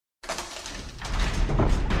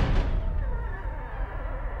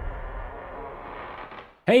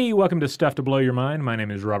Hey, welcome to Stuff to Blow Your Mind. My name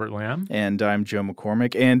is Robert Lamb. And I'm Joe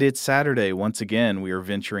McCormick. And it's Saturday. Once again, we are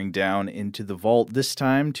venturing down into the vault, this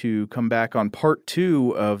time to come back on part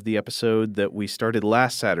 2 of the episode that we started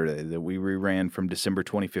last Saturday, that we reran from December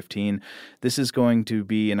 2015. This is going to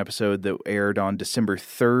be an episode that aired on December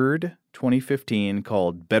 3rd, 2015,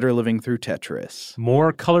 called Better Living Through Tetris.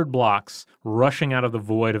 More colored blocks rushing out of the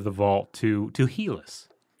void of the vault to heal us.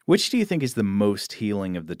 Which do you think is the most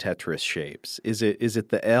healing of the Tetris shapes? Is it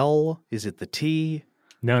the L? Is it the T?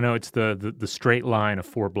 No, it's the straight line of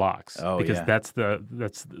 4 blocks. Oh, because yeah. that's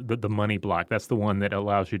the money block. That's the one that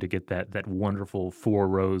allows you to get that wonderful 4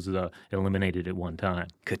 rows eliminated at one time.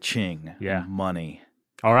 Ka-ching. Yeah. Money.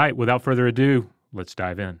 All right, without further ado, let's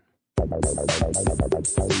dive in.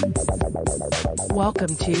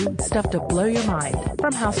 Welcome to Stuff to Blow Your Mind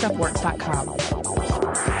from HowStuffWorks.com.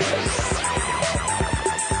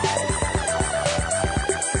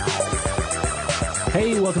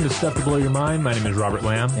 Hey, welcome to Stuff to Blow Your Mind. My name is Robert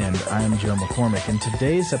Lamb. And I'm Joe McCormick. And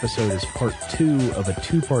today's episode is part 2 of a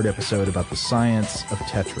 2-part episode about the science of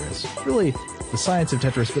Tetris. Really, the science of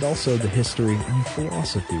Tetris, but also the history and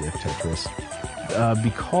philosophy of Tetris.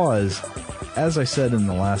 Because, as I said in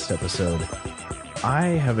the last episode, I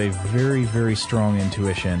have a very, very strong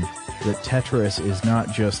intuition that Tetris is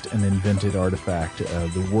not just an invented artifact,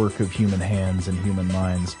 the work of human hands and human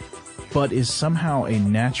minds, but is somehow a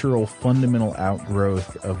natural, fundamental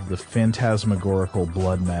outgrowth of the phantasmagorical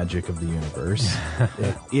blood magic of the universe.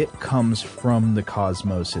 It comes from the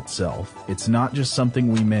cosmos itself. It's not just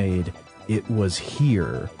something we made, it was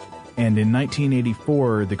here. And in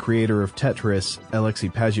 1984, the creator of Tetris, Alexei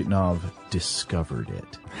Pajitnov, discovered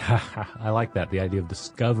it. I like that, the idea of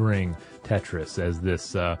discovering Tetris as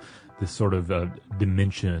this sort of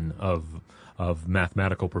dimension of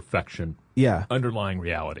mathematical perfection. Yeah. Underlying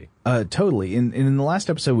reality. Totally. In the last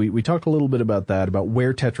episode, we talked a little bit about that, about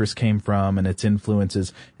where Tetris came from and its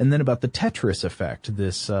influences, and then about the Tetris effect,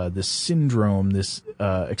 this syndrome, this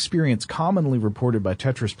experience commonly reported by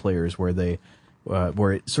Tetris players where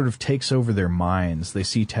it sort of takes over their minds. They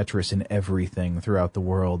see Tetris in everything throughout the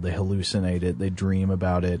world. They hallucinate it. They dream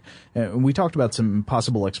about it. And we talked about some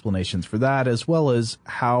possible explanations for that, as well as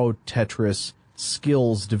how Tetris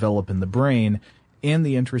skills develop in the brain, and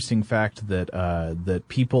the interesting fact that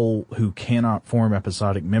people who cannot form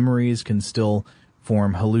episodic memories can still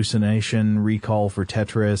form hallucination recall for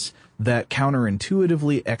Tetris, that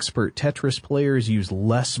counterintuitively expert Tetris players use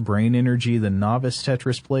less brain energy than novice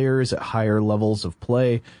Tetris players at higher levels of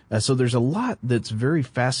play. So there's a lot that's very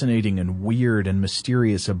fascinating and weird and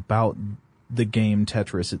mysterious about the game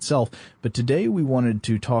Tetris itself. But today we wanted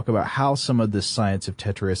to talk about how some of this science of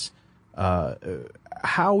Tetris,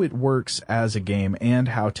 how it works as a game, and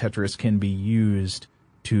how Tetris can be used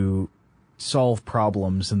to solve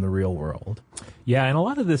problems in the real world. Yeah, and a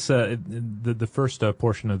lot of this, the first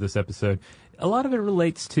portion of this episode, a lot of it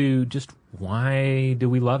relates to just why do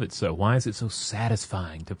we love it so? Why is it so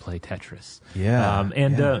satisfying to play Tetris? Yeah,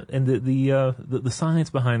 and the science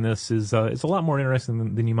behind this is it's a lot more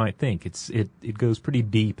interesting than you might think. It goes pretty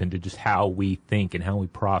deep into just how we think and how we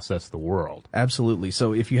process the world. Absolutely.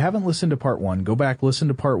 So if you haven't listened to part 1, go back, listen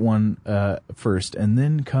to part 1 first, and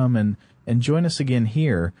then come and join us again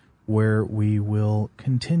here, where we will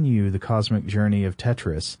continue the cosmic journey of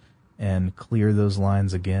Tetris and clear those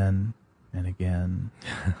lines again and again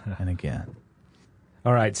and again.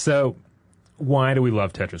 All right, so why do we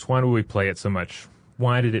love Tetris? Why do we play it so much?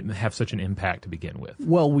 Why did it have such an impact to begin with?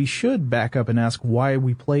 Well, we should back up and ask why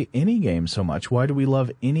we play any game so much. Why do we love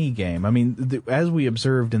any game? I mean, as we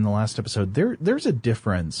observed in the last episode, there's a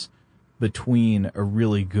difference between a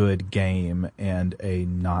really good game and a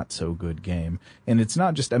not so good game. And it's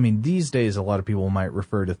not just, I mean, these days a lot of people might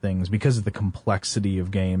refer to things, because of the complexity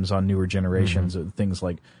of games on newer generations, things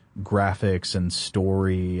like graphics and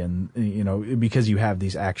story, and, you know, because you have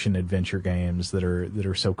these action adventure games that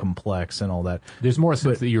are so complex and all that. There's more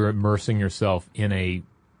sense that you're immersing yourself in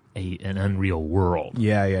an unreal world.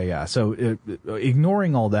 Yeah. So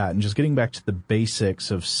ignoring all that and just getting back to the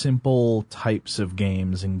basics of simple types of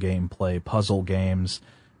games and gameplay, puzzle games,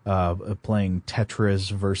 playing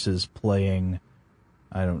Tetris versus playing,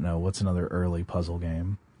 I don't know, what's another early puzzle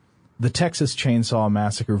game? The Texas Chainsaw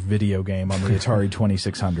Massacre video game on the Atari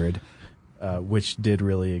 2600, which did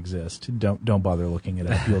really exist. Don't bother looking it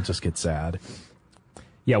up. You'll just get sad.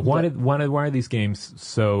 Yeah, why are these games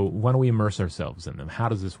so... Why don't we immerse ourselves in them? How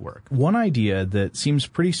does this work? One idea that seems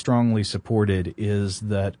pretty strongly supported is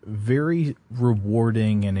that very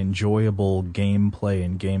rewarding and enjoyable gameplay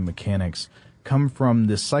and game mechanics come from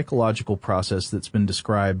this psychological process that's been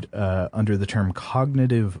described under the term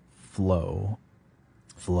cognitive flow.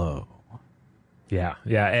 Yeah.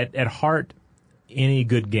 At heart, any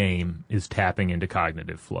good game is tapping into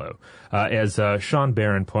cognitive flow. As Sean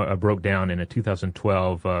Barron broke down in a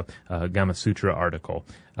 2012 Gama Sutra article,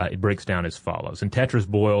 it breaks down as follows. And Tetris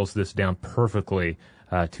boils this down perfectly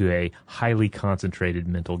to a highly concentrated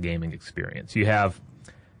mental gaming experience. You have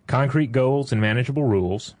concrete goals and manageable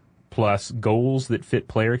rules, plus goals that fit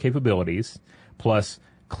player capabilities, plus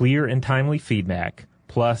clear and timely feedback,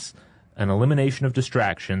 plus an elimination of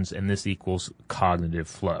distractions, and this equals cognitive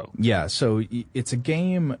flow. Yeah, so it's a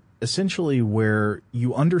game essentially where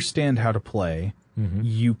you understand how to play,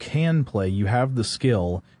 you can play, you have the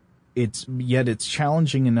skill, yet it's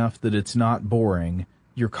challenging enough that it's not boring.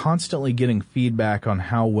 You're constantly getting feedback on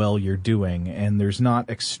how well you're doing, and there's not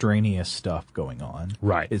extraneous stuff going on.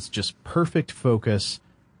 Right. It's just perfect focus,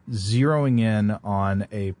 zeroing in on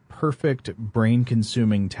a perfect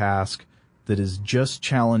brain-consuming task that is just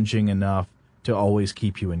challenging enough to always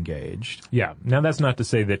keep you engaged. Yeah. Now, that's not to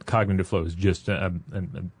say that cognitive flow is just a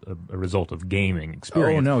result of gaming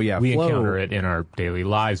experience. Oh, no, yeah. We flow, encounter it in our daily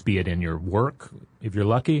lives, be it in your work, if you're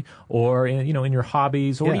lucky, or in your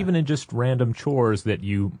hobbies, or even in just random chores that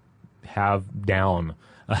you have down,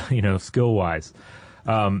 skill-wise.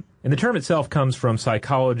 And the term itself comes from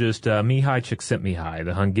psychologist Mihai Csikszentmihalyi,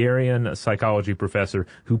 the Hungarian psychology professor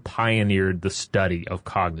who pioneered the study of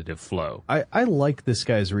cognitive flow. I like this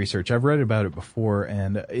guy's research. I've read about it before,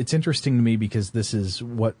 and it's interesting to me because this is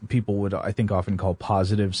what people would, I think, often call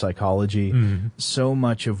positive psychology. Mm-hmm. So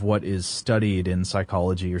much of what is studied in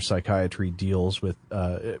psychology or psychiatry deals with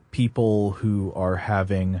people who are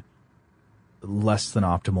having less than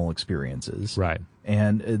optimal experiences. Right.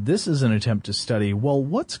 And this is an attempt to study, well,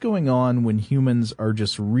 what's going on when humans are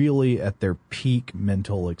just really at their peak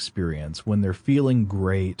mental experience, when they're feeling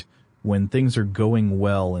great, when things are going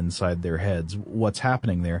well inside their heads, what's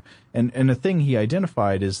happening there? And a thing he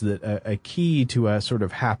identified is that a key to a sort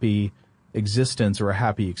of happy existence or a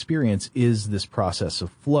happy experience is this process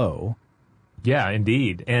of flow. Yeah,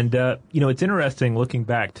 indeed. And, it's interesting looking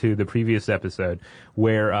back to the previous episode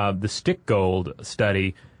where the Stick Gold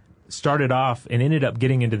study started off and ended up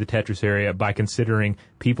getting into the Tetris area by considering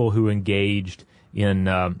people who engaged in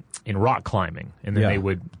rock climbing, and then they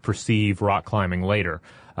would perceive rock climbing later.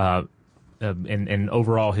 And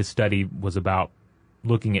overall, his study was about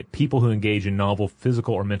looking at people who engage in novel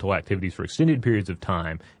physical or mental activities for extended periods of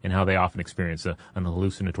time and how they often experience an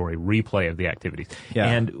hallucinatory replay of the activities. Yeah.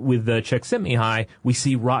 And with Csikszentmihalyi, we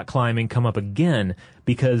see rock climbing come up again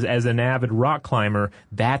because as an avid rock climber,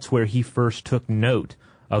 that's where he first took note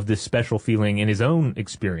of this special feeling in his own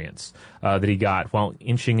experience that he got while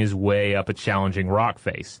inching his way up a challenging rock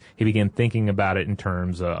face. He began thinking about it in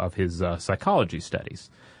terms of his psychology studies.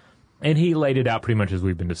 And he laid it out pretty much as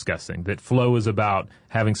we've been discussing, that flow is about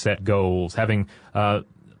having set goals, having a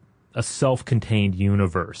self-contained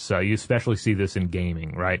universe. You especially see this in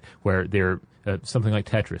gaming, right, where they're something like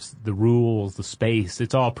Tetris, the rules, the space,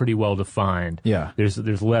 it's all pretty well defined. Yeah.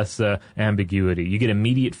 There's less ambiguity. You get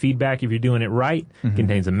immediate feedback if you're doing it right. Mm-hmm.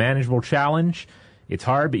 Contains a manageable challenge. It's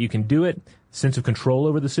hard, but you can do it. Sense of control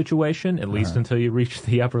over the situation, at least until you reach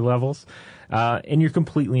the upper levels. And you're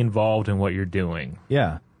completely involved in what you're doing.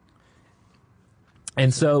 Yeah.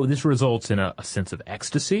 And so this results in a sense of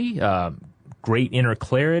ecstasy, great inner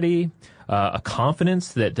clarity, a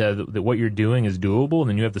confidence that what you're doing is doable, and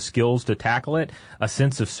then you have the skills to tackle it, a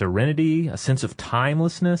sense of serenity, a sense of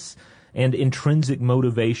timelessness, and intrinsic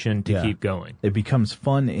motivation to keep going. It becomes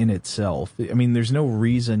fun in itself. I mean, there's no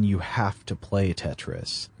reason you have to play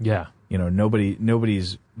Tetris. Yeah.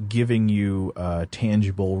 Nobody's giving you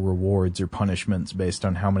tangible rewards or punishments based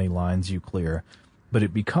on how many lines you clear. But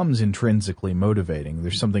it becomes intrinsically motivating.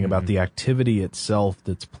 There's something about the activity itself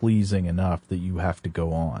that's pleasing enough that you have to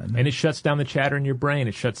go on. And it shuts down the chatter in your brain.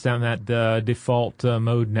 It shuts down that default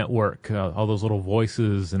mode network, all those little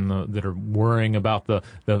voices that are worrying about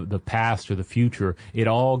the past or the future. It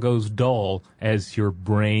all goes dull as your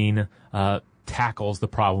brain tackles the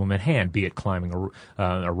problem at hand, be it climbing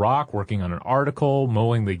a rock, working on an article,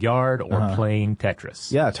 mowing the yard, or playing Tetris.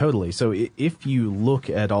 Yeah, totally. So if you look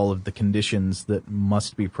at all of the conditions that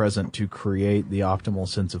must be present to create the optimal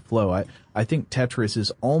sense of flow, I think Tetris is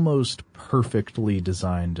almost perfectly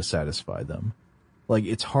designed to satisfy them. Like,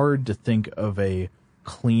 it's hard to think of a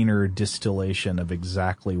cleaner distillation of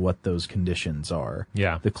exactly what those conditions are.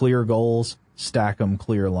 Yeah. The clear goals, stack them,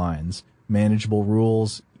 clear lines. Manageable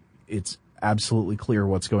rules, it's absolutely clear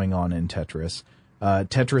what's going on in Tetris.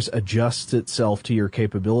 Tetris adjusts itself to your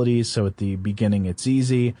capabilities, so at the beginning it's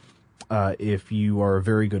easy. if you are a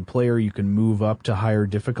very good player, you can move up to higher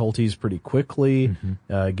difficulties pretty quickly.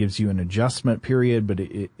 It gives you an adjustment period, but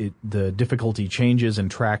the difficulty changes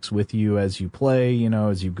and tracks with you as you play. You know,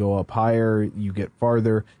 as you go up higher, you get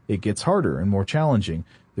farther, it gets harder and more challenging.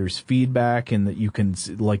 There's feedback in that you can,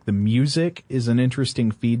 like, the music is an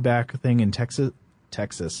interesting feedback thing in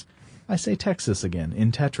Texas. I say Texas again,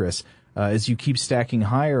 in Tetris. As you keep stacking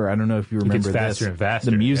higher, I don't know if you remember it gets faster and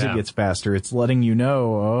faster. The music gets faster. It's letting you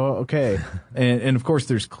know, oh, okay. and of course,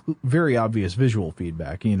 there's very obvious visual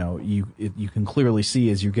feedback. You know, you can clearly see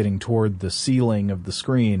as you're getting toward the ceiling of the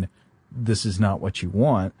screen, this is not what you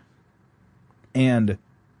want. And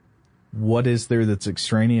what is there that's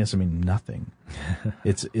extraneous? I mean, nothing.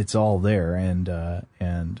 It's all there.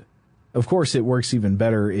 And of course, it works even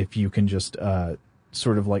better if you can just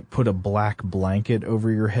sort of like put a black blanket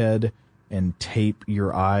over your head and tape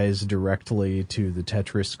your eyes directly to the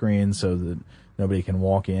Tetris screen so that nobody can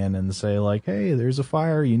walk in and say, like, hey, there's a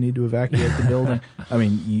fire, you need to evacuate the building. I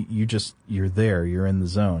mean, you're there, you're in the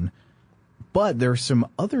zone. But there are some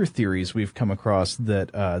other theories we've come across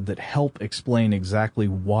that help explain exactly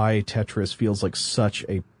why Tetris feels like such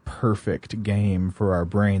a perfect game for our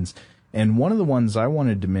brains. And one of the ones I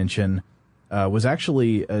wanted to mention was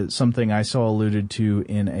actually something I saw alluded to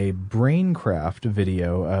in a Braincraft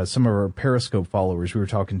video. Some of our Periscope followers, we were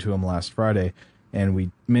talking to them last Friday, and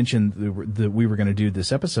we mentioned that we were going to do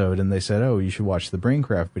this episode, and they said, oh, you should watch the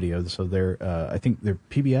Braincraft video. So I think they're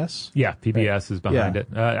PBS? Yeah, PBS is behind it.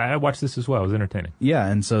 I watched this as well. It was entertaining. Yeah,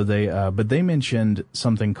 and so but they mentioned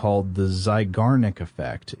something called the Zeigarnik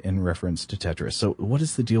effect in reference to Tetris. So what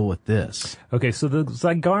is the deal with this? Okay, so the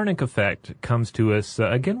Zeigarnik effect comes to us,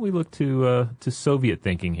 again, we look to Soviet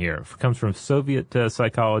thinking here. It comes from Soviet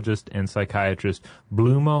psychologist and psychiatrist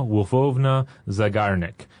Bluma Wolfovna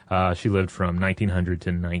Zeigarnik. She lived from 1900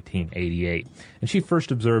 to 1988. And she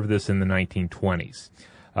first observed this in the 1920s.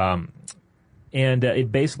 And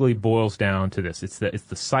it basically boils down to this. It's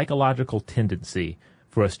the psychological tendency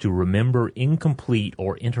for us to remember incomplete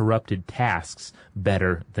or interrupted tasks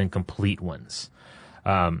better than complete ones.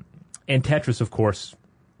 And Tetris, of course,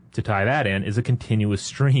 to tie that in, is a continuous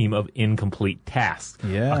stream of incomplete tasks.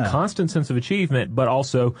 Yeah. A constant sense of achievement, but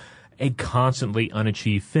also a constantly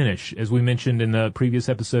unachieved finish. As we mentioned in the previous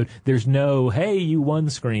episode, there's no, hey, you won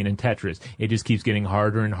screen in Tetris. It just keeps getting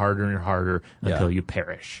harder and harder and harder until you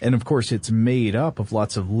perish. And of course, it's made up of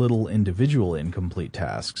lots of little individual incomplete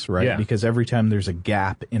tasks, right? Yeah. Because every time there's a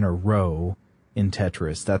gap in a row in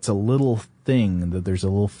Tetris, that's a little thing that there's a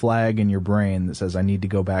little flag in your brain that says, I need to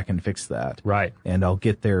go back and fix that. Right. And I'll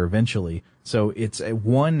get there eventually. So it's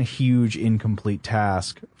one huge incomplete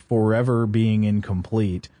task forever being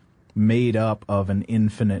incomplete, made up of an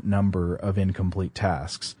infinite number of incomplete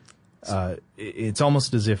tasks. It's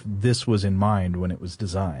almost as if this was in mind when it was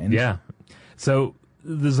designed. Yeah. So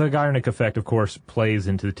the Zeigarnik effect, of course, plays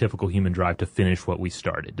into the typical human drive to finish what we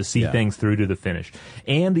started, to see things through to the finish,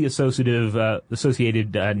 and the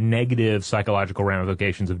associated negative psychological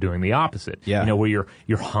ramifications of doing the opposite. Yeah. You know, where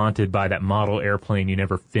you're haunted by that model airplane you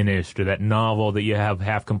never finished, or that novel that you have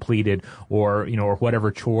half completed, or or whatever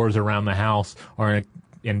chores around the house, or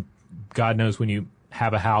and God knows when you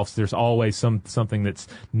have a house, there's always something that's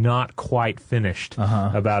not quite finished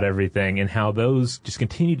about everything, and how those just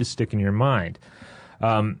continue to stick in your mind.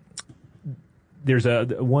 There's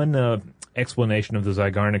one explanation of the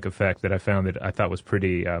Zeigarnik effect that I found that I thought was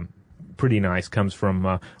pretty nice. Comes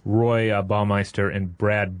from Roy Baumeister and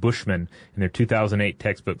Brad Bushman in their 2008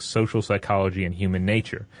 textbook, Social Psychology and Human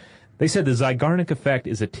Nature. They said the Zeigarnik effect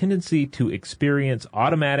is a tendency to experience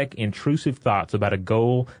automatic, intrusive thoughts about a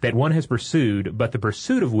goal that one has pursued, but the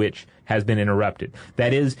pursuit of which has been interrupted.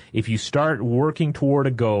 That is, if you start working toward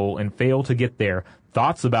a goal and fail to get there,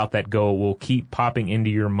 thoughts about that goal will keep popping into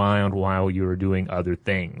your mind while you are doing other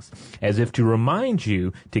things, as if to remind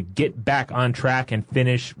you to get back on track and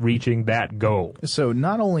finish reaching that goal. So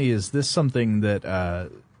not only is this something that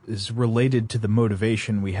is related to the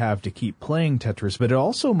motivation we have to keep playing Tetris, but it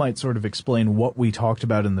also might sort of explain what we talked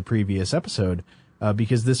about in the previous episode,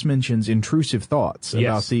 because this mentions intrusive thoughts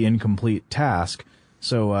about the incomplete task.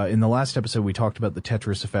 So in the last episode, we talked about the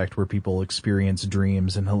Tetris effect, where people experience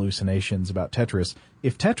dreams and hallucinations about Tetris.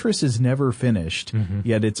 If Tetris is never finished,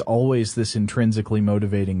 yet it's always this intrinsically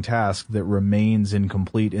motivating task that remains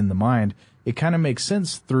incomplete in the mind, it kind of makes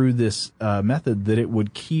sense through this method that it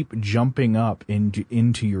would keep jumping up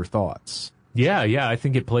into your thoughts. Yeah, I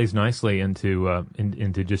think it plays nicely into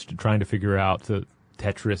just trying to figure out the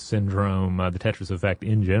Tetris syndrome, the Tetris effect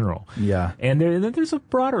in general. Yeah. And there's a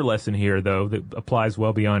broader lesson here, though, that applies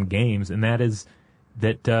well beyond games, and that is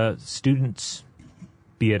that students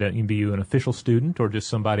be you an official student or just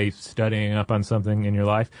somebody studying up on something in your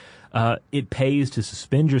life, it pays to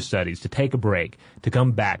suspend your studies, to take a break, to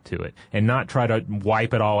come back to it, and not try to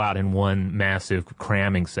wipe it all out in one massive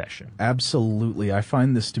cramming session. Absolutely. I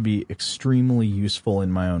find this to be extremely useful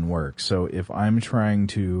in my own work. So if I'm trying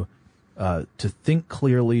to think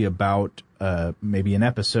clearly about maybe an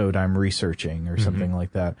episode I'm researching or something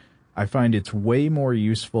like that, I find it's way more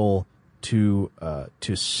useful to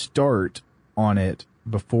start on it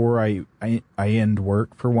before I end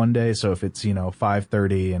work for one day. So if it's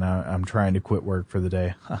 5:30 and I'm trying to quit work for the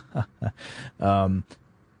day,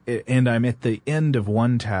 and I'm at the end of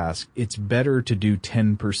one task, it's better to do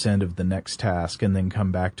 10% of the next task and then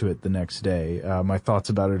come back to it the next day. My thoughts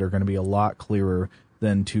about it are going to be a lot clearer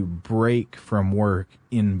than to break from work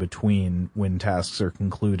in between when tasks are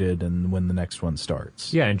concluded and when the next one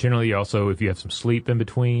starts. Yeah, and generally also if you have some sleep in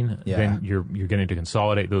between, then you're getting to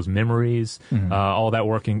consolidate those memories. All that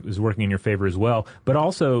is working in your favor as well. But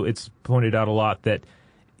also it's pointed out a lot that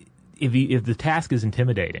if the task is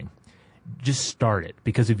intimidating, just start it.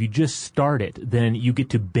 Because if you just start it, then you get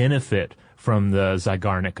to benefit from the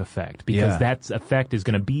Zeigarnik effect, because that effect is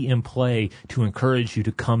going to be in play to encourage you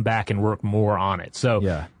to come back and work more on it.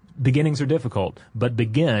 So beginnings are difficult, but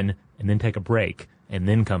begin and then take a break and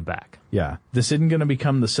then come back. Yeah. This isn't going to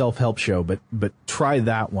become the self-help show, but try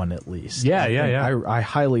that one at least. I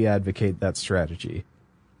highly advocate that strategy.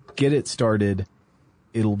 Get it started.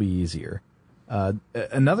 It'll be easier.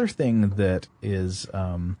 Another thing that is,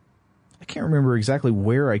 I can't remember exactly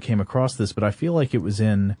where I came across this, but I feel like it was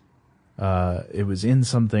in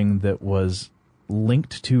something that was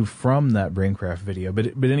linked to from that Braincraft video.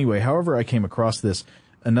 But anyway, however I came across this,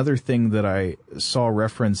 another thing that I saw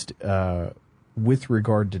referenced with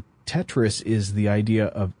regard to Tetris is the idea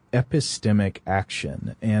of epistemic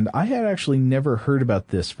action. And I had actually never heard about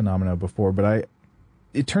this phenomena before, but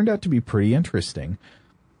it turned out to be pretty interesting.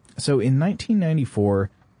 So in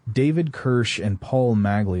 1994, David Kirsch and Paul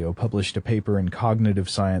Maglio published a paper in Cognitive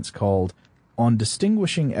Science called On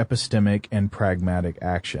Distinguishing Epistemic and Pragmatic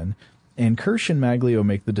Action. And Kirsch and Maglio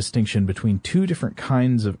make the distinction between two different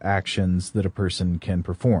kinds of actions that a person can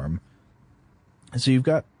perform. So you've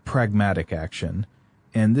got pragmatic action,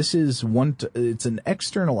 and this is it's an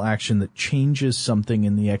external action that changes something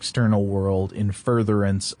in the external world in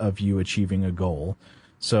furtherance of you achieving a goal.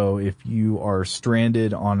 So if you are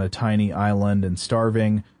stranded on a tiny island and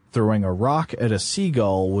starving, throwing a rock at a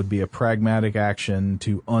seagull would be a pragmatic action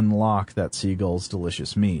to unlock that seagull's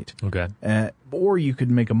delicious meat. Okay. Or you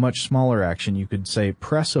could make a much smaller action. You could say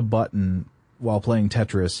press a button while playing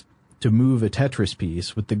Tetris to move a Tetris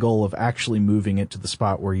piece with the goal of actually moving it to the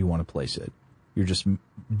spot where you want to place it. You're just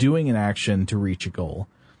doing an action to reach a goal.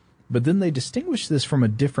 But then they distinguish this from a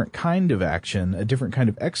different kind of action, a different kind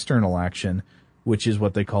of external action, which is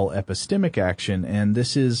what they call epistemic action. And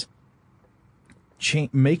this is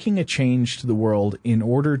making a change to the world in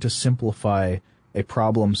order to simplify a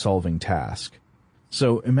problem-solving task.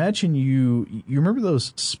 So imagine you remember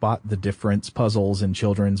those spot the difference puzzles in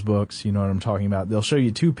children's books? You know what I'm talking about? They'll show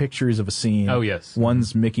you two pictures of a scene. Oh, yes.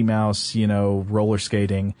 One's Mickey Mouse, roller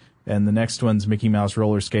skating, and the next one's Mickey Mouse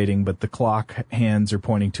roller skating, but the clock hands are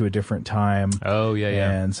pointing to a different time. Oh,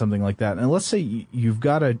 yeah. And something like that. And let's say you've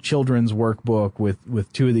got a children's workbook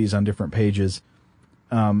with two of these on different pages.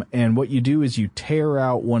 And what you do is you tear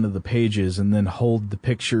out one of the pages and then hold the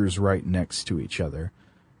pictures right next to each other.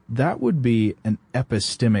 That would be an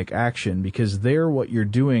epistemic action, because there what you're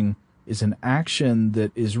doing is an action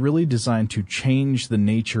that is really designed to change the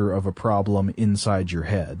nature of a problem inside your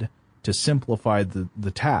head, to simplify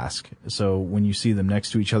the task. So when you see them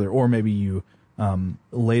next to each other, or maybe you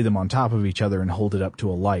lay them on top of each other and hold it up to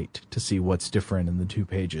a light to see what's different in the two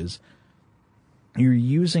pages, you're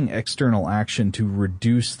using external action to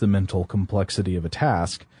reduce the mental complexity of a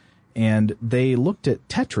task. And they looked at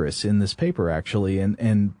Tetris in this paper, actually,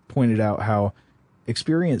 and pointed out how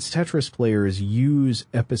experienced Tetris players use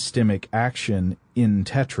epistemic action in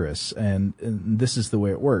Tetris. And this is the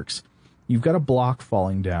way it works. You've got a block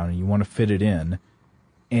falling down and you want to fit it in.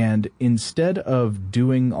 And instead of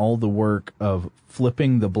doing all the work of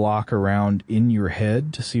flipping the block around in your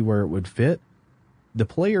head to see where it would fit, the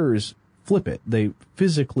players flip it. They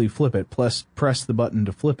physically flip it, plus press the button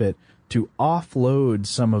to flip it, to offload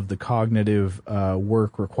some of the cognitive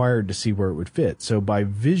work required to see where it would fit. So by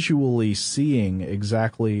visually seeing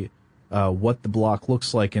exactly what the block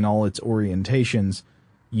looks like in all its orientations,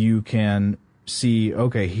 you can see,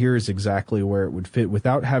 okay, here's exactly where it would fit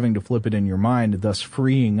without having to flip it in your mind, thus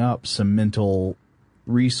freeing up some mental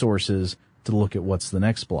resources to look at what's the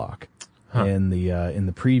next block in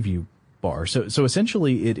the preview bar. So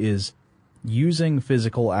essentially it is using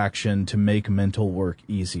physical action to make mental work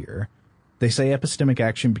easier. They say epistemic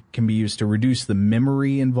action can be used to reduce the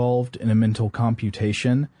memory involved in a mental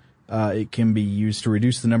computation. It can be used to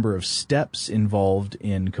reduce the number of steps involved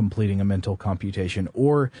in completing a mental computation,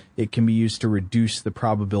 or it can be used to reduce the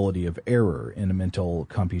probability of error in a mental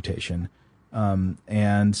computation.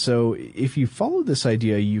 And so if you follow this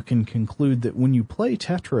idea, you can conclude that when you play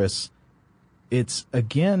Tetris, it's,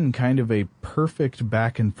 again, kind of a perfect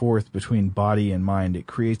back and forth between body and mind. It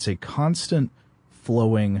creates a constant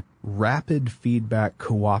flowing, rapid feedback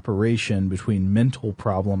cooperation between mental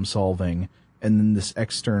problem solving and then this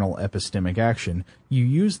external epistemic action. You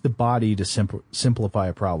use the body to simplify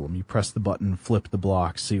a problem. You press the button, flip the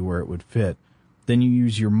block, see where it would fit. Then you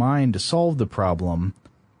use your mind to solve the problem.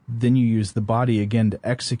 Then you use the body again to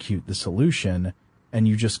execute the solution, and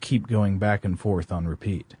you just keep going back and forth on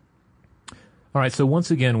repeat. All right, so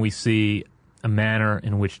once again we see a manner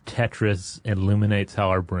in which Tetris illuminates how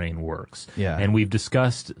our brain works. Yeah. And we've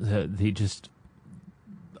discussed the just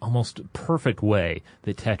almost perfect way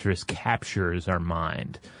that Tetris captures our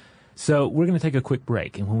mind. So we're going to take a quick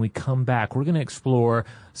break, and when we come back, we're going to explore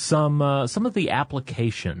some of the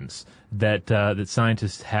applications that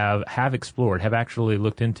scientists have explored, have actually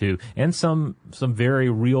looked into, and some very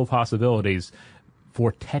real possibilities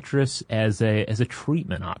for Tetris as a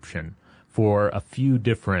treatment option for a few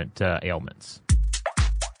different ailments.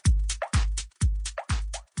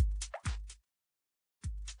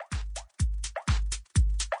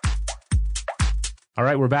 All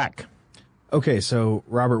right, we're back. Okay, so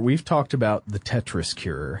Robert, we've talked about the Tetris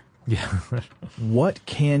cure. Yeah. What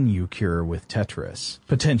can you cure with Tetris?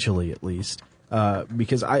 Potentially, at least.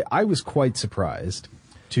 Because I was quite surprised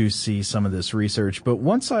to see some of this research, but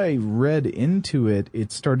once I read into it,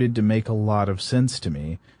 it started to make a lot of sense to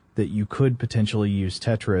me that you could potentially use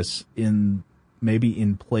Tetris maybe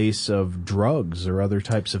in place of drugs or other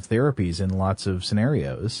types of therapies in lots of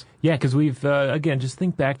scenarios. Yeah, because we've, again, just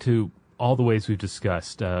think back to all the ways we've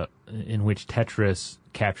discussed in which Tetris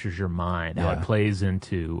captures your mind, how it plays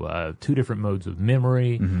into two different modes of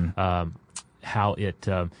memory, how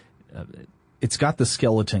it's got the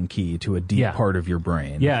skeleton key to a deep part of your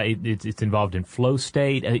brain. Yeah, it's involved in flow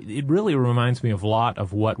state. It really reminds me of a lot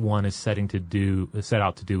of what one is set out to do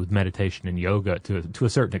with meditation and yoga to a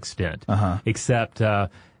certain extent. Except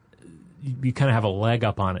you kind of have a leg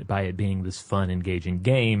up on it by it being this fun, engaging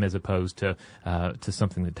game, as opposed to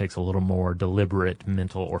something that takes a little more deliberate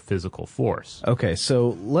mental or physical force. Okay,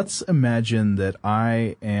 so let's imagine that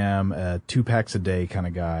I am a 2 packs a day kind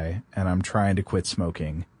of guy, and I'm trying to quit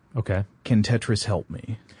smoking. Okay. Can Tetris help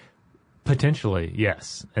me? Potentially,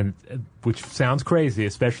 yes, and which sounds crazy,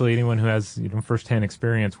 especially anyone who has firsthand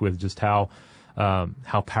experience with just how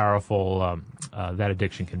powerful that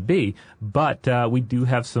addiction can be. But we do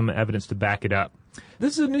have some evidence to back it up.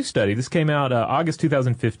 This is a new study. This came out August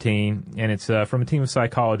 2015, and it's from a team of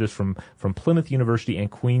psychologists from Plymouth University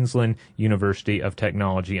and Queensland University of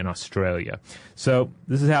Technology in Australia. So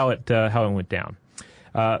this is how it went down.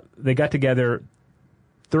 They got together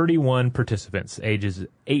 31 participants, ages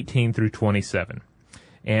 18 through 27,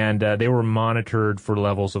 and they were monitored for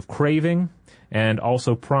levels of craving and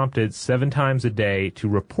also prompted 7 times a day to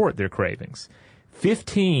report their cravings.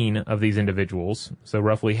 15 of these individuals, so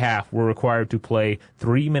roughly half, were required to play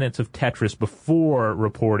 3 minutes of Tetris before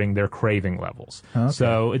reporting their craving levels. Okay.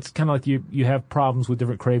 So it's kind of like you have problems with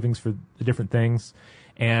different cravings for the different things,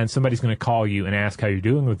 and somebody's going to call you and ask how you're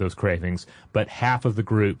doing with those cravings, but half of the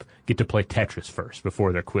group get to play Tetris first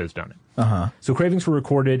before they're quizzed on it. So cravings were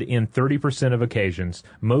recorded in 30% of occasions,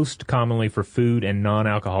 most commonly for food and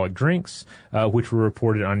non-alcoholic drinks, which were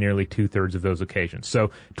reported on nearly 2/3 of those occasions.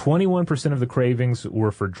 So 21% of the cravings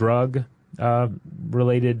were for drug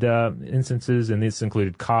related instances, and this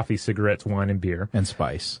included coffee, cigarettes, wine, and beer. And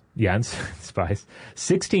spice. Yeah, and spice.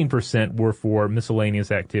 16% were for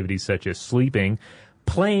miscellaneous activities such as sleeping,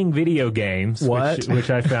 playing video games,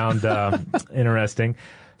 which I found interesting,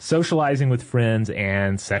 socializing with friends,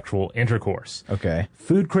 and sexual intercourse. Okay.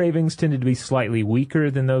 Food cravings tended to be slightly weaker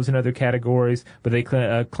than those in other categories, but they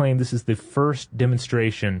claim this is the first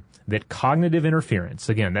demonstration that cognitive interference,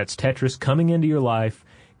 again, that's Tetris coming into your life,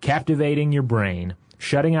 captivating your brain,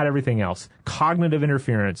 shutting out everything else, cognitive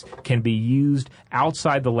interference can be used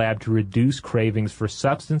outside the lab to reduce cravings for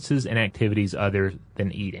substances and activities other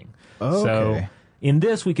than eating. Okay. So in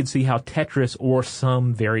this, we could see how Tetris, or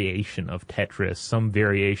some variation of Tetris, some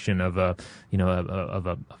variation of a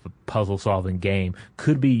puzzle-solving game,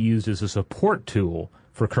 could be used as a support tool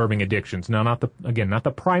for curbing addictions. Now, not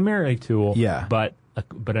the primary tool, but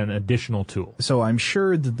an additional tool. So I'm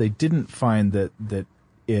sure that they didn't find that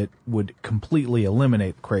it would completely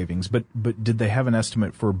eliminate cravings. But did they have an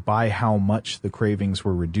estimate for by how much the cravings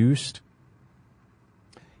were reduced?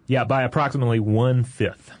 Yeah, by approximately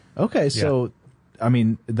 1/5. Okay, so I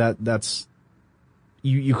mean that's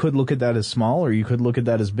you could look at that as small, or you could look at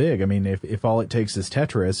that as big. I mean, if all it takes is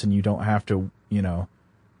Tetris, and you don't have to,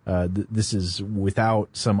 this is without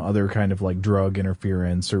some other kind of like drug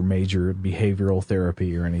interference or major behavioral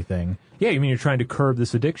therapy or anything. Yeah, I mean, you're trying to curb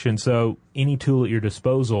this addiction, so any tool at your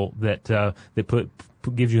disposal that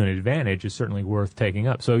gives you an advantage is certainly worth taking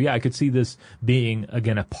up. So yeah, I could see this being,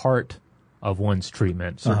 again, a part of one's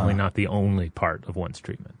treatment, certainly not the only part of one's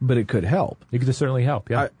treatment. But it could help. It could certainly help,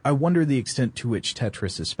 yeah. I wonder the extent to which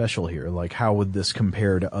Tetris is special here. Like, how would this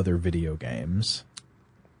compare to other video games?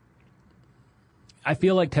 I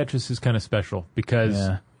feel like Tetris is kind of special because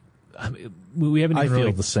we haven't even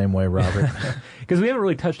feel the same way, Robert. Because we haven't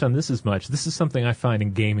really touched on this as much. This is something I find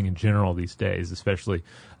in gaming in general these days, especially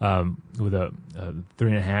with a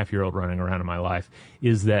 3.5-year-old running around in my life,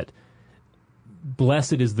 is that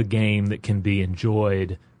blessed is the game that can be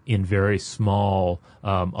enjoyed in very small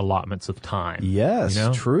allotments of time. Yes,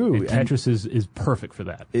 true. And Tetris is perfect for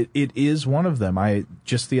that. It is one of them.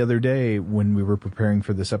 Just the other day when we were preparing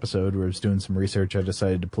for this episode, where I was doing some research, I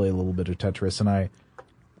decided to play a little bit of Tetris, and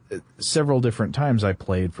several different times I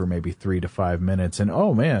played for maybe 3 to 5 minutes, and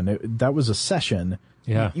oh man, that was a session.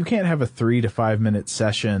 Yeah. You can't have a 3 to 5 minute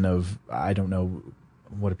session of, I don't know,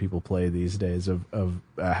 what do people play these days, of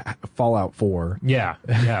Fallout 4? Yeah.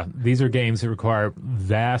 These are games that require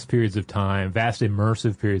vast periods of time, vast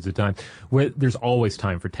immersive periods of time, where there's always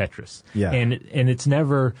time for Tetris. Yeah. And it's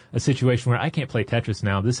never a situation where I can't play Tetris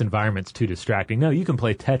now, this environment's too distracting. No, you can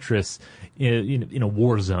play Tetris in a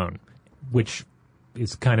war zone, which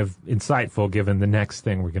is kind of insightful given the next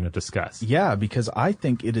thing we're going to discuss. Yeah, because I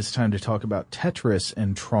think it is time to talk about Tetris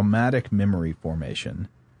and traumatic memory formation.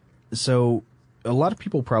 So a lot of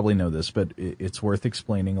people probably know this, but it's worth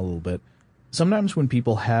explaining a little bit. Sometimes when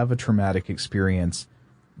people have a traumatic experience,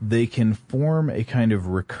 they can form a kind of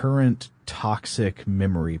recurrent toxic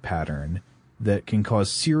memory pattern that can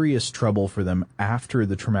cause serious trouble for them after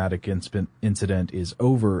the traumatic incident is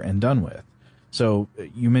over and done with. So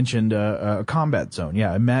you mentioned a combat zone.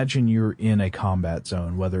 Yeah, imagine you're in a combat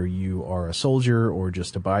zone, whether you are a soldier or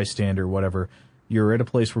just a bystander, whatever. You're at a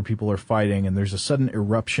place where people are fighting, and there's a sudden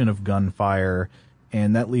eruption of gunfire,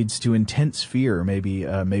 and that leads to intense fear, maybe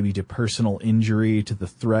to personal injury, to the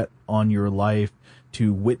threat on your life,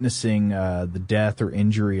 to witnessing the death or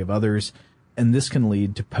injury of others, and this can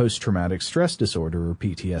lead to post-traumatic stress disorder, or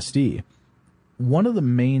PTSD. One of the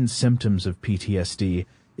main symptoms of PTSD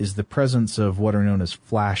is the presence of what are known as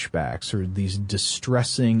flashbacks, or these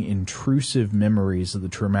distressing, intrusive memories of the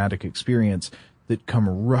traumatic experience that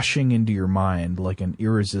come rushing into your mind like an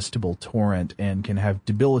irresistible torrent and can have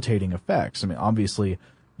debilitating effects. I mean, obviously,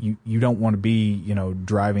 you don't want to be,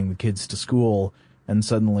 driving the kids to school and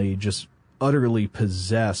suddenly just utterly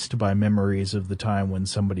possessed by memories of the time when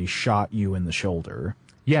somebody shot you in the shoulder.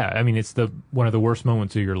 Yeah, I mean, it's one of the worst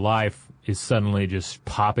moments of your life is suddenly just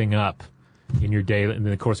popping up in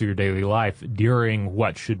the course of your daily life during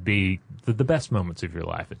what should be the best moments of your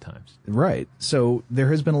life at times. Right. So there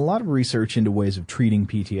has been a lot of research into ways of treating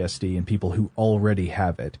PTSD in people who already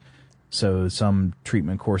have it. So some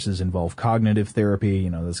treatment courses involve cognitive therapy,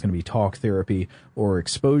 that's going to be talk therapy, or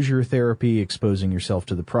exposure therapy, exposing yourself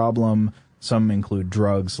to the problem. Some include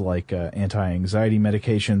drugs like anti-anxiety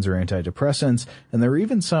medications or antidepressants. And there are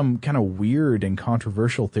even some kind of weird and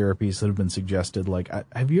controversial therapies that have been suggested. Like,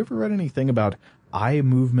 have you ever read anything about eye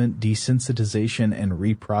movement desensitization and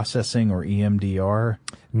reprocessing, or EMDR?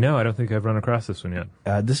 No, I don't think I've run across this one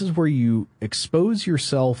yet. This is where you expose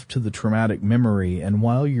yourself to the traumatic memory, and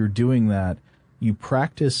while you're doing that, you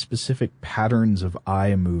practice specific patterns of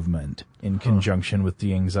eye movement in conjunction with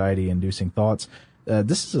the anxiety-inducing thoughts.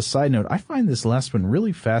 This is a side note. I find this last one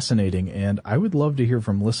really fascinating, and I would love to hear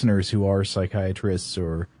from listeners who are psychiatrists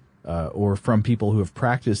or from people who have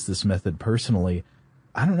practiced this method personally.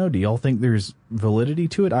 I don't know. Do y'all think there's validity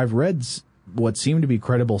to it? I've read what seem to be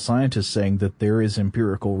credible scientists saying that there is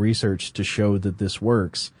empirical research to show that this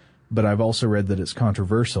works, but I've also read that it's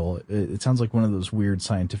controversial. It sounds like one of those weird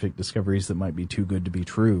scientific discoveries that might be too good to be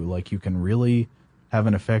true. Like, you can really have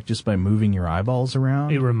an effect just by moving your eyeballs around.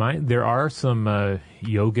 There are some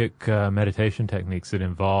yogic meditation techniques that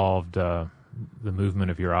involved the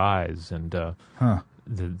movement of your eyes, and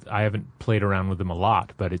I haven't played around with them a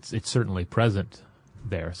lot, but it's certainly present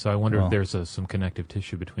there. So I wonder if there's some connective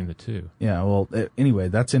tissue between the two. Yeah. Well, anyway,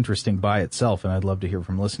 that's interesting by itself, and I'd love to hear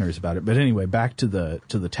from listeners about it. But anyway, back to the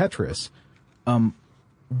Tetris.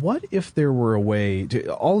 What if there were a way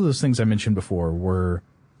to, all of those things I mentioned before were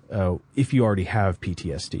if you already have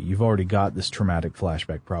PTSD. You've already got this traumatic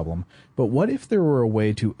flashback problem. But what if there were a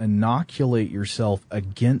way to inoculate yourself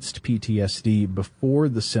against PTSD before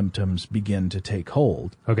the symptoms begin to take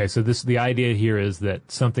hold? Okay, so the idea here is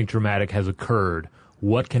that something traumatic has occurred.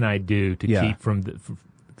 What can I do to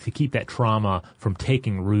keep that trauma from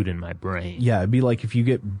taking root in my brain? Yeah, it'd be like if you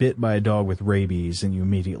get bit by a dog with rabies and you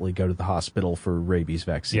immediately go to the hospital for rabies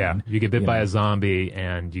vaccine. Yeah, you get bit by a zombie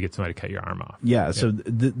and you get somebody to cut your arm off. Yeah, so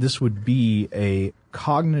this would be a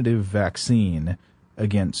cognitive vaccine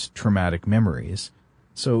against traumatic memories.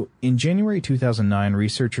 So in January 2009,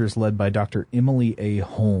 researchers led by Dr. Emily A.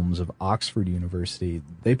 Holmes of Oxford University,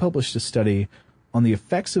 they published a study on the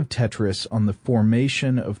effects of Tetris on the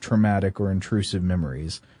formation of traumatic or intrusive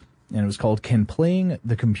memories. And it was called, Can Playing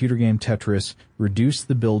the Computer Game Tetris Reduce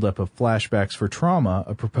the Buildup of Flashbacks for Trauma?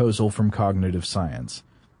 A Proposal from Cognitive Science.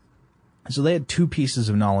 So they had two pieces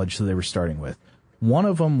of knowledge that they were starting with. One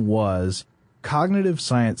of them was cognitive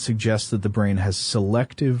science suggests that the brain has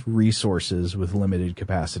selective resources with limited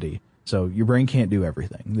capacity. So your brain can't do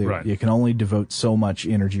everything. Right. You can only devote so much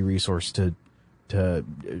energy resource to a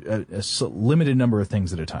limited number of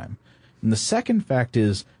things at a time. And the second fact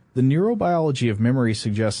is the neurobiology of memory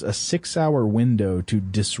suggests a 6-hour window to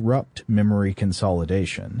disrupt memory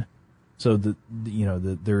consolidation. So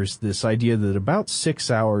there's this idea that about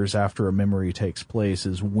 6 hours after a memory takes place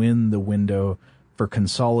is when the window for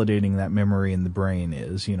consolidating that memory in the brain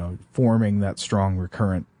is, forming that strong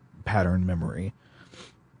recurrent pattern memory.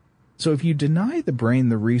 So if you deny the brain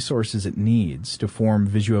the resources it needs to form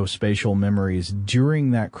visuospatial memories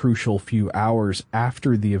during that crucial few hours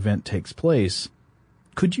after the event takes place,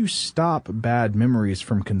 could you stop bad memories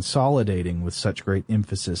from consolidating with such great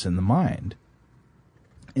emphasis in the mind?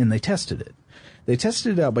 And they tested it. They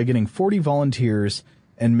tested it out by getting 40 volunteers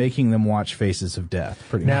and making them watch Faces of Death,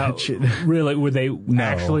 pretty much. Really? Were they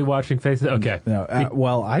actually watching Faces? Okay. No.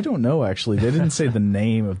 Well, I don't know, actually. They didn't say the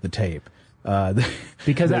name of the tape.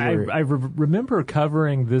 Because I remember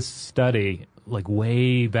covering this study like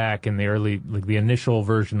way back in the early, like the initial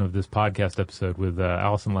version of this podcast episode with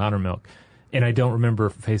Allison Loudermilk, and I don't remember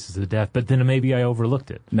Faces of Death. But then maybe I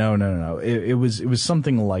overlooked it. No. It was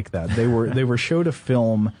something like that. They were shown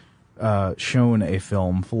a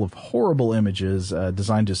film full of horrible images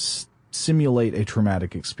designed to simulate a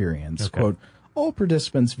traumatic experience. Okay. Quote, all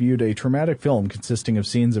participants viewed a traumatic film consisting of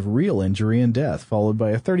scenes of real injury and death, followed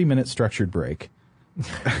by a 30-minute structured break.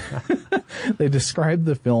 They described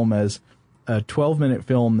the film as a 12-minute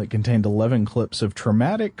film that contained 11 clips of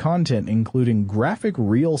traumatic content, including graphic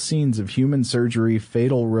real scenes of human surgery,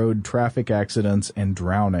 fatal road traffic accidents, and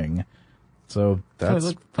drowning. So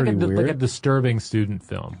that's pretty weird. Like a disturbing student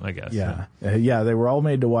film, I guess. Yeah. They were all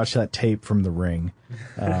made to watch that tape from The Ring.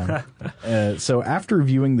 So after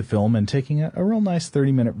viewing the film and taking a real nice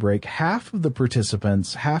 30-minute break, half of the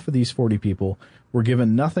participants, half of these 40 people, were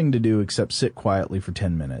given nothing to do except sit quietly for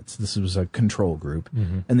 10 minutes. This was a control group.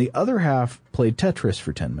 Mm-hmm. And the other half played Tetris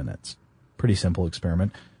for 10 minutes. Pretty simple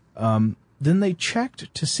experiment. Then they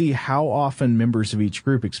checked to see how often members of each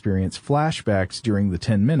group experienced flashbacks during the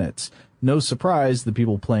 10 minutes. No surprise, the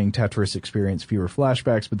people playing Tetris experienced fewer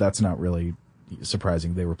flashbacks, but that's not really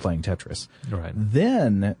surprising. They were playing Tetris. Right.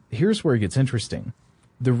 Then, here's where it gets interesting.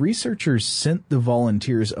 The researchers sent the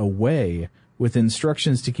volunteers away with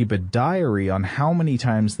instructions to keep a diary on how many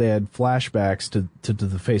times they had flashbacks to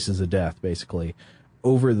the Faces of Death, basically,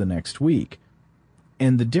 over the next week.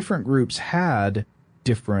 And the different groups had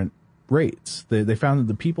different rates. They found that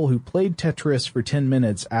the people who played Tetris for 10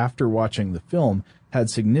 minutes after watching the film had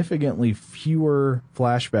significantly fewer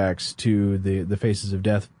flashbacks to the Faces of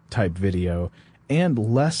Death type video and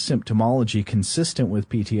less symptomology consistent with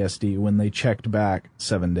PTSD when they checked back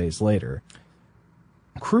 7 days later.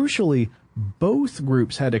 Crucially, both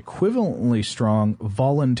groups had equivalently strong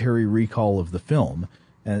voluntary recall of the film.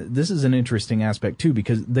 This is an interesting aspect, too,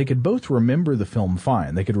 because they could both remember the film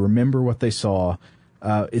fine. They could remember what they saw.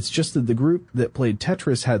 It's just that the group that played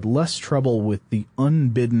Tetris had less trouble with the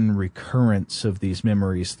unbidden recurrence of these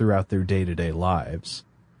memories throughout their day-to-day lives.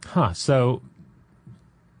 Huh. So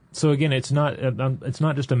again, it's not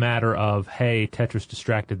just a matter of, hey, Tetris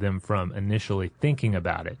distracted them from initially thinking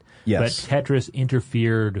about it. Yes. But Tetris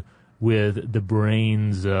interfered with the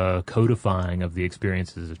brain's codifying of the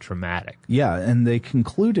experiences as traumatic. Yeah, and they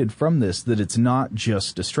concluded from this that it's not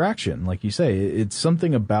just distraction. Like you say, it's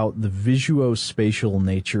something about the visuospatial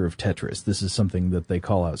nature of Tetris. This is something that they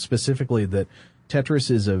call out specifically, that Tetris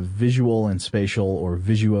is a visual and spatial or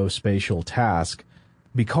visuospatial task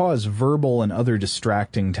because verbal and other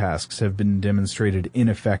distracting tasks have been demonstrated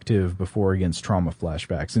ineffective before against trauma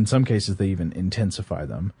flashbacks. In some cases, they even intensify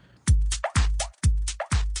them.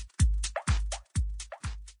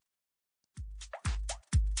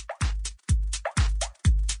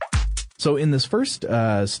 So in this first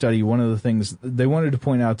study, one of the things they wanted to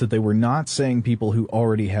point out that they were not saying people who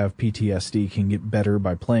already have PTSD can get better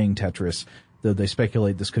by playing Tetris, though they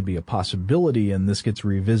speculate this could be a possibility, and this gets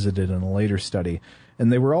revisited in a later study.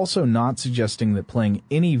 And they were also not suggesting that playing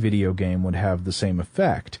any video game would have the same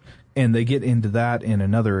effect. And they get into that in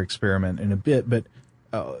another experiment in a bit, but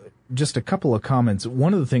just a couple of comments.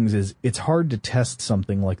 One of the things is it's hard to test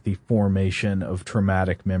something like the formation of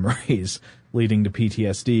traumatic memories leading to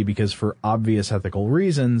PTSD because for obvious ethical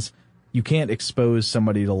reasons, you can't expose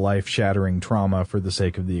somebody to life-shattering trauma for the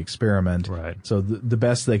sake of the experiment. Right. So the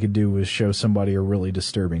best they could do was show somebody a really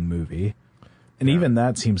disturbing movie. And even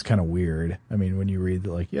that seems kind of weird. I mean, when you read,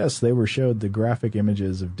 like, yes, they were showed the graphic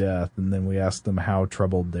images of death, and then we asked them how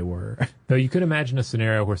troubled they were. Though you could imagine a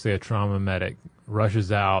scenario where, say, a trauma medic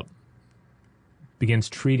rushes out, begins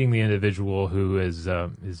treating the individual who is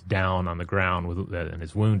down on the ground and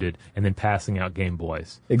is wounded, and then passing out Game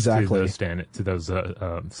Boys Exactly. to those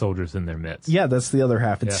soldiers in their midst. Yeah, that's the other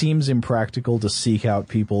half. It seems impractical to seek out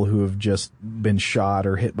people who have just been shot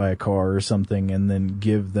or hit by a car or something and then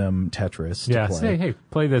give them Tetris to play. Say, hey,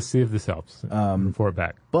 play this, see if this helps. Report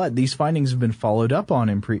back. But these findings have been followed up on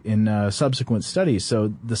in subsequent studies.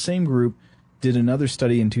 So the same group did another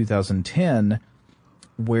study in 2010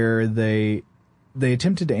 where they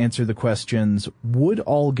attempted to answer the questions, would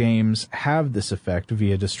all games have this effect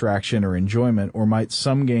via distraction or enjoyment, or might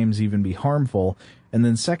some games even be harmful? And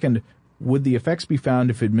then second, would the effects be found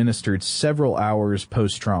if administered several hours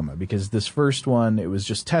post-trauma? Because this first one, it was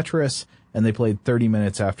just Tetris, and they played 30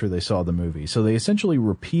 minutes after they saw the movie. So they essentially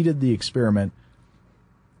repeated the experiment,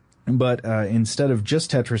 but instead of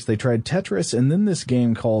just Tetris, they tried Tetris and then this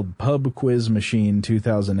game called Pub Quiz Machine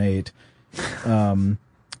 2008.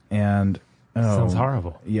 Sounds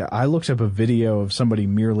horrible. Yeah, I looked up a video of somebody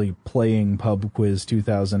merely playing Pub Quiz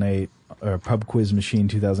 2008 or Pub Quiz Machine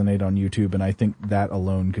 2008 on YouTube, and I think that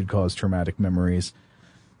alone could cause traumatic memories.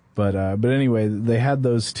 But anyway, they had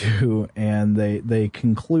those two, and they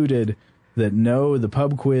concluded that no, the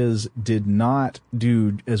Pub Quiz did not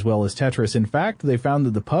do as well as Tetris. In fact, they found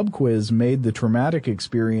that the Pub Quiz made the traumatic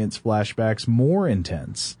experience flashbacks more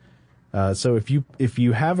intense. So if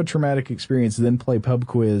you have a traumatic experience, then play Pub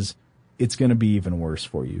Quiz, it's going to be even worse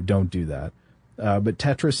for you. Don't do that. But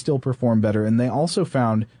Tetris still performed better. And they also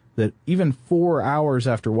found that even 4 hours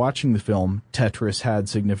after watching the film, Tetris had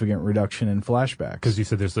significant reduction in flashbacks. Because you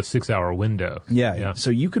said there's a 6-hour window. Yeah.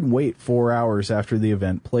 So you could wait 4 hours after the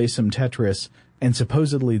event, play some Tetris, and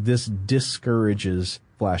supposedly this discourages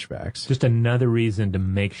flashbacks. Just another reason to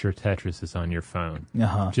make sure Tetris is on your phone.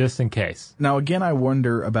 Just in case. Now, again, I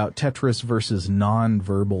wonder about Tetris versus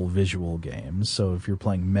non-verbal visual games. So if you're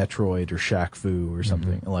playing Metroid or Shaq Fu or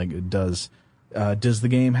something, like, does the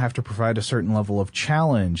game have to provide a certain level of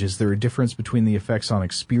challenge? Is there a difference between the effects on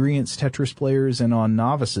experienced Tetris players and on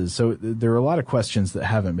novices? So there are a lot of questions that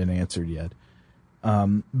haven't been answered yet.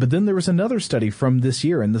 But then there was another study from this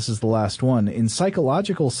year, and this is the last one. In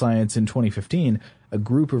Psychological Science in 2015, a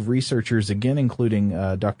group of researchers, again including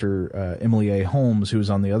Dr. Emily A. Holmes, who was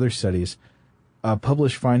on the other studies,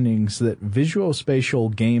 published findings that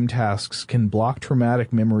visuospatial game tasks can block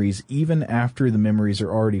traumatic memories even after the memories are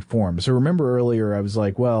already formed. So remember earlier I was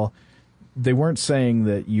like, well, they weren't saying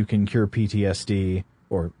that you can cure PTSD,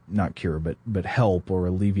 or not cure, but help or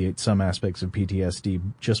alleviate some aspects of PTSD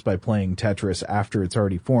just by playing Tetris after it's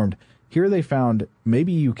already formed. Here they found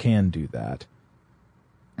maybe you can do that.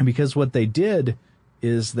 And because what they did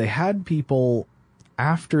is they had people,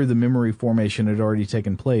 after the memory formation had already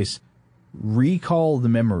taken place, recall the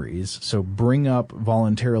memories, so bring up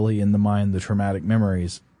voluntarily in the mind the traumatic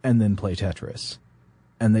memories, and then play Tetris.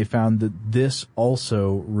 And they found that this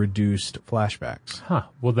also reduced flashbacks.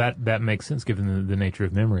 Well, that makes sense given the nature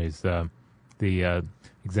of memories. The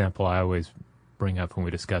example I always bring up when we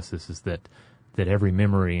discuss this is that every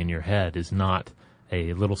memory in your head is not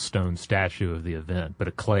a little stone statue of the event, but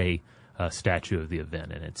a clay statue of the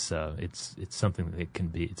event, and it's something that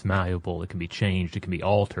it's malleable, it can be changed, it can be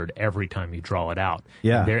altered every time you draw it out.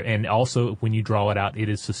 Yeah. And also when you draw it out, it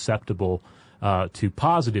is susceptible to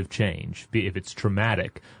positive change if it's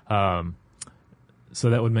traumatic. So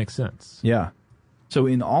that would make sense. Yeah. So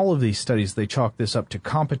in all of these studies, they chalk this up to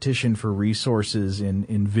competition for resources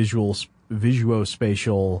in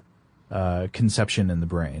visuospatial conception in the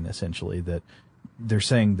brain, essentially, that they're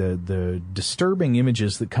saying the disturbing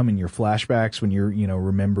images that come in your flashbacks when you're,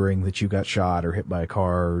 remembering that you got shot or hit by a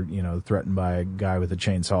car or, threatened by a guy with a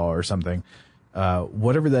chainsaw or something,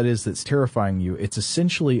 whatever that is that's terrifying you, it's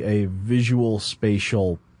essentially a visual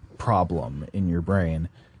spatial problem in your brain.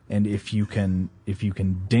 And if you can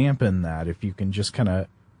dampen that, if you can just kind of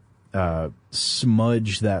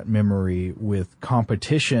smudge that memory with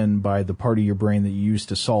competition by the part of your brain that you use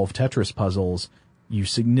to solve Tetris puzzles, you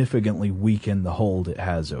significantly weaken the hold it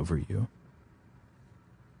has over you.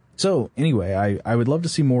 So anyway, I would love to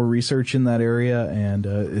see more research in that area, and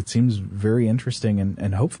it seems very interesting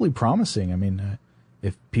and hopefully promising. I mean,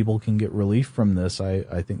 if people can get relief from this,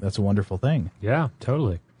 I think that's a wonderful thing. Yeah,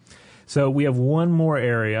 totally. So we have one more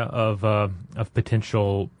area of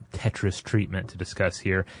potential Tetris treatment to discuss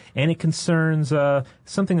here, and it concerns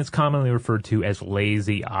something that's commonly referred to as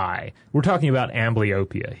lazy eye. We're talking about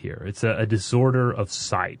amblyopia here. It's a disorder of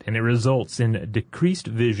sight, and it results in decreased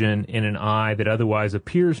vision in an eye that otherwise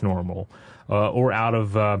appears normal or out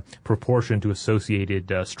of proportion to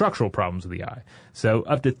associated structural problems of the eye. So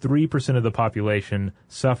up to 3% of the population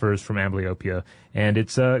suffers from amblyopia, and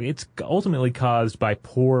it's ultimately caused by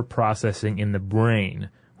poor processing in the brain,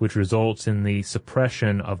 which results in the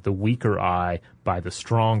suppression of the weaker eye by the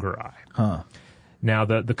stronger eye. Huh. Now,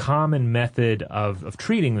 the common method of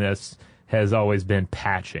treating this has always been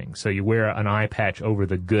patching. So you wear an eye patch over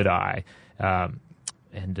the good eye, and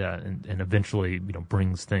eventually,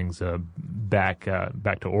 brings things back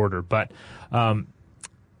to order. But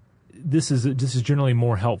this is generally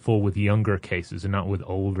more helpful with younger cases and not with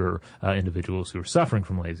older individuals who are suffering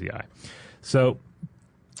from lazy eye. So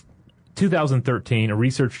 2013, a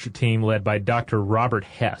research team led by Dr. Robert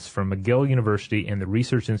Hess from McGill University and the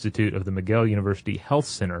Research Institute of the McGill University Health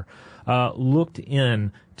Center looked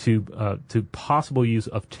into possible use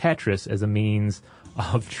of Tetris as a means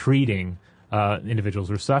of treating individuals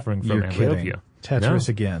who are suffering from amblyopia. Tetris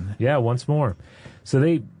again. Yeah, once more.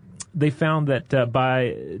 So they found that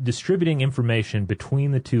by distributing information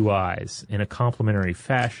between the two eyes in a complementary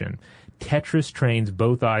fashion, Tetris trains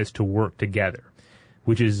both eyes to work together,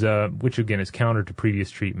 which again is counter to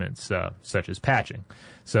previous treatments such as patching.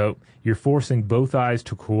 So you're forcing both eyes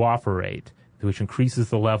to cooperate, which increases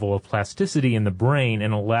the level of plasticity in the brain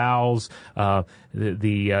and allows the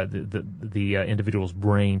individual's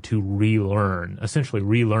brain to essentially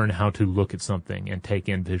relearn how to look at something and take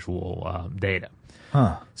in visual data.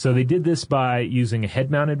 Huh. So they did this by using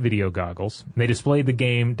head-mounted video goggles. They displayed the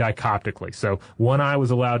game dichoptically. So one eye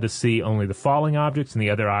was allowed to see only the falling objects, and the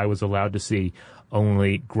other eye was allowed to see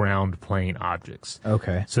only ground plane objects.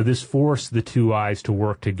 Okay. So this forced the two eyes to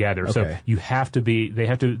work together. Okay. So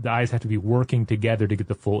the eyes have to be working together to get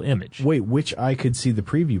the full image. Wait, which eye could see the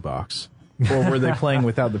preview box? Or were they playing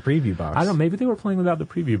without the preview box? I don't know. Maybe they were playing without the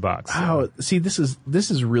preview box. Wow. See, this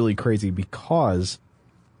is really crazy because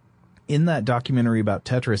in that documentary about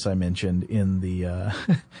Tetris I mentioned in the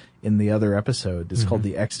in the other episode, it's called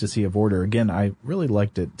The Ecstasy of Order. Again, I really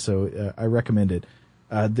liked it, so I recommend it.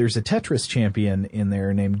 There's a Tetris champion in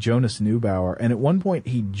there named Jonas Neubauer, and at one point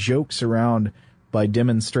he jokes around by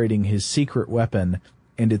demonstrating his secret weapon,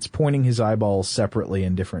 and it's pointing his eyeballs separately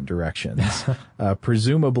in different directions.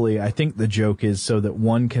 Presumably, I think the joke is so that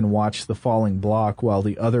one can watch the falling block while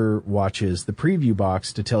the other watches the preview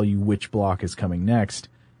box to tell you which block is coming next.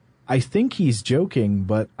 I think he's joking,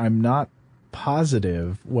 but I'm not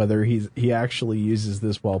positive whether he actually uses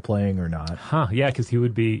this while playing or not. Huh? Yeah, because he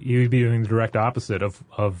would be doing the direct opposite of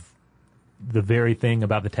the very thing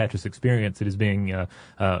about the Tetris experience that is being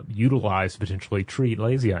utilized to potentially treat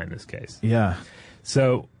lazy eye in this case. Yeah.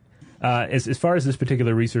 So, as far as this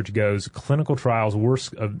particular research goes, clinical trials were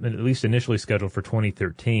at least initially scheduled for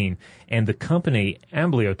 2013, and the company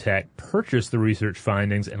Amblyotech purchased the research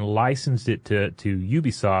findings and licensed it to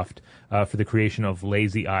Ubisoft for the creation of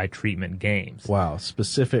lazy eye treatment games. Wow,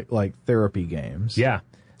 specific like therapy games. Yeah.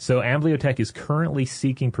 So Amblyotech is currently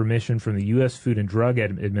seeking permission from the U.S. Food and Drug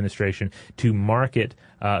Administration to market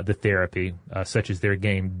the therapy, such as their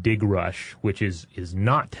game Dig Rush, which is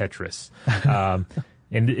not Tetris.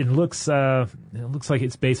 And it looks like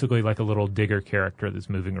it's basically like a little digger character that's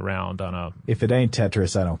moving around on a... If it ain't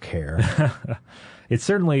Tetris, I don't care. It's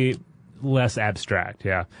certainly less abstract,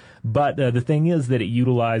 yeah. But the thing is that it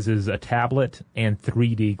utilizes a tablet and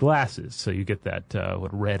 3D glasses, so you get that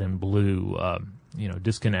red and blue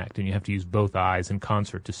disconnect, and you have to use both eyes in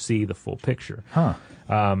concert to see the full picture. Huh.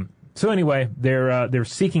 So anyway, they're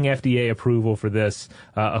seeking FDA approval for this,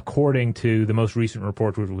 according to the most recent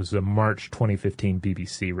report, which was a March 2015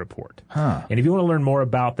 BBC report. Huh. And if you want to learn more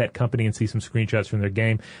about that company and see some screenshots from their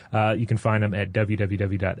game, you can find them at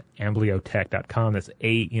www.amblyotech.com. That's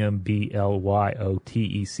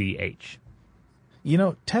AMBLYOTECH. You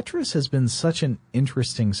know, Tetris has been such an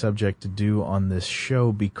interesting subject to do on this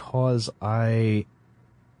show because I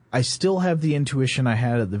still have the intuition I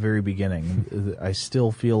had at the very beginning. I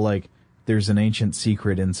still feel like there's an ancient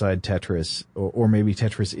secret inside Tetris, or maybe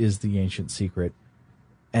Tetris is the ancient secret.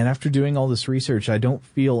 And after doing all this research, I don't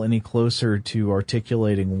feel any closer to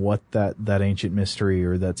articulating what that ancient mystery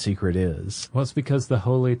or that secret is. Well, it's because the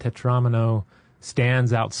holy Tetramino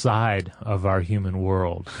stands outside of our human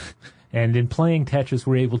world. And in playing Tetris,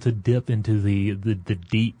 we're able to dip into the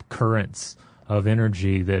deep currents of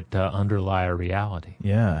energy that underlie our reality.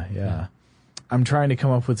 Yeah. I'm trying to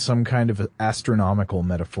come up with some kind of astronomical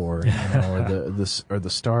metaphor, or the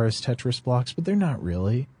stars Tetris blocks, but they're not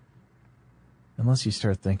really. Unless you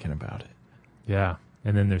start thinking about it. Yeah,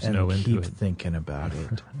 and then there's no end to it. Keep thinking about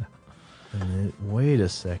it. Wait a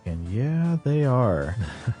second. Yeah, they are.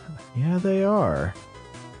 Yeah, they are.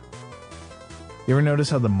 You ever notice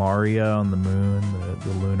how the Maria on the moon, the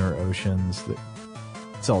lunar oceans,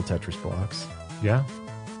 it's all Tetris blocks? Yeah.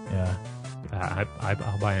 Yeah.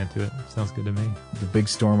 I'll buy into it. Sounds good to me. The big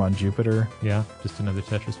storm on Jupiter. Yeah, just another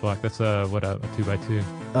Tetris block. That's a 2x2.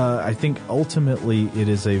 I think ultimately it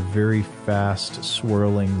is a very fast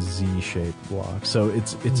swirling Z-shaped block. So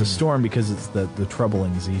it's a storm because it's the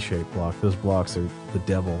troubling Z-shaped block. Those blocks are the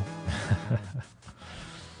devil.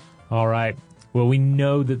 All right. Well, we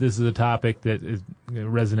know that this is a topic that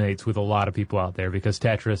resonates with a lot of people out there because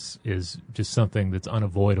Tetris is just something that's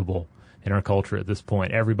unavoidable in our culture at this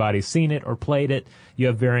point. Everybody's seen it or played it. You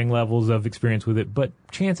have varying levels of experience with it, but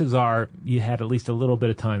chances are you had at least a little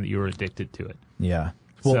bit of time that you were addicted to it. Yeah.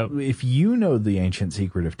 Well, if you know the ancient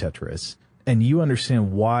secret of Tetris and you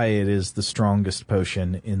understand why it is the strongest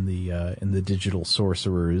potion in the digital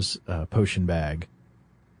sorcerer's potion bag,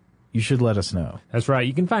 you should let us know. That's right.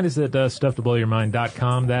 You can find us at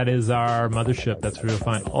stufftoblowyourmind.com. That is our mothership. That's where you'll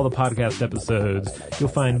find all the podcast episodes. You'll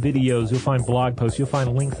find videos. You'll find blog posts. You'll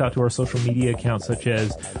find links out to our social media accounts such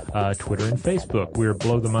as Twitter and Facebook. We're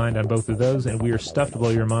Blow the Mind on both of those, and we are Stuff to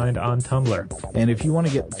Blow Your Mind on Tumblr. And if you want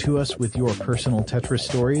to get to us with your personal Tetris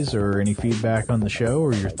stories or any feedback on the show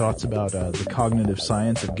or your thoughts about the cognitive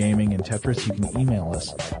science of gaming and Tetris, you can email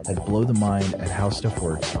us at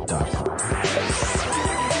blowthemind@howstuffworks.com.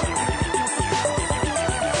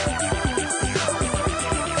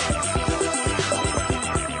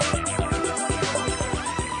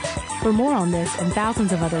 For more on this and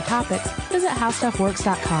thousands of other topics, visit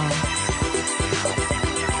howstuffworks.com.